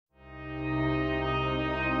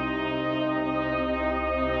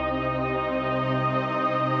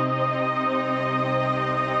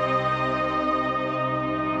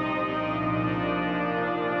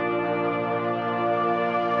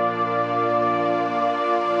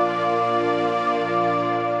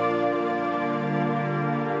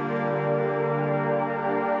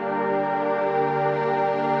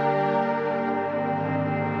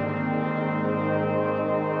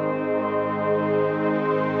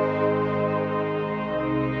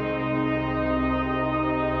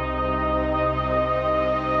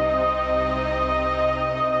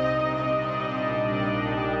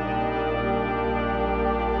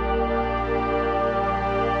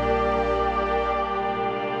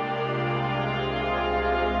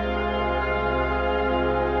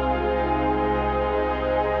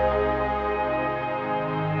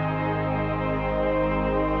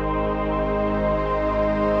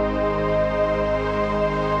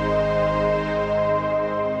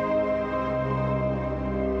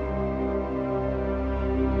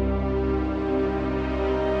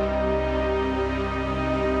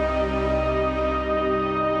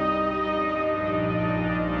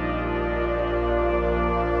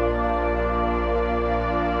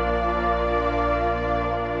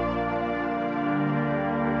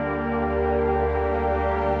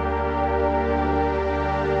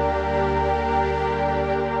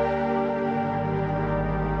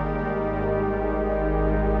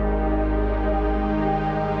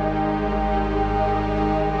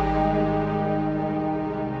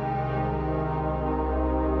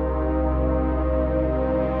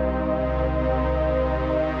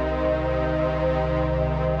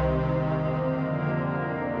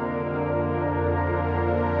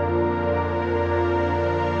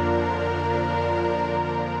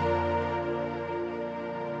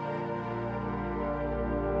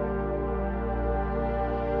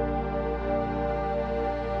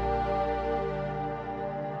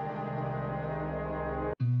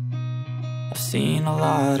I've seen a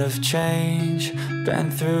lot of change,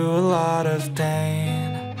 been through a lot of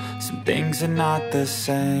pain. Some things are not the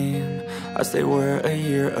same as they were a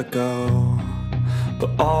year ago, but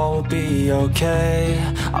all will be okay.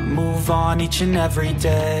 I move on each and every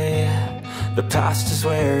day. The past is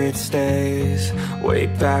where it stays, way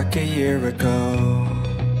back a year ago.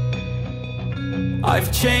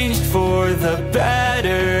 I've changed for the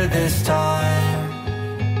better this time.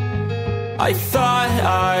 I thought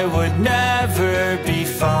I would never be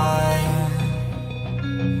fine.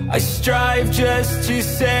 I strive just to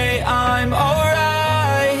say I'm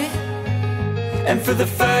alright, and for the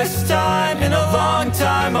first time in a long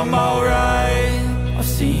time I'm alright. I've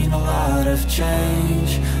seen a lot of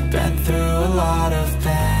change, been through a lot of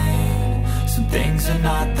pain. Some things are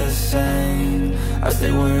not the same as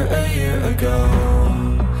they were a year ago,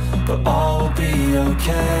 but all will be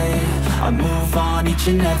okay. I move on each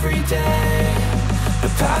and every day.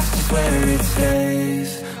 The past is where it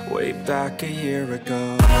stays, way back a year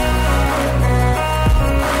ago.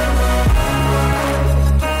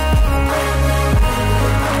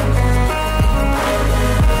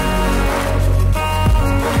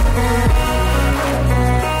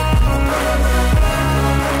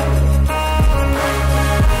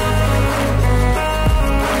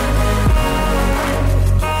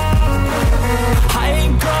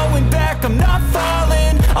 I'm not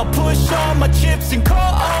falling, I'll push all my chips and call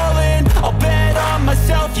all in. I'll bet on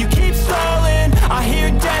myself, you keep stalling. I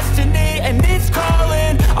hear destiny and it's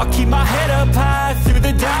calling. I'll keep my head up high through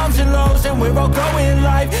the downs and lows, and we're all going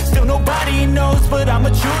live. Still nobody knows, but I'ma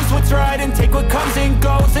choose what's right and take what comes and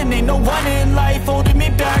goes. And ain't no one in life holding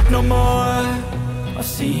me back no more. I've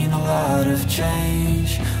seen a lot of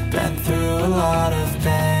change, been through a lot of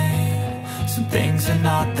pain. Some things are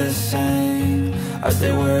not the same as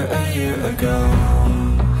they were a year ago,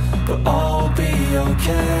 but all will be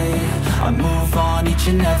okay. I move on each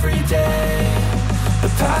and every day. The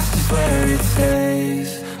past is where it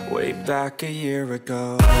stays, way back a year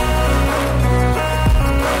ago.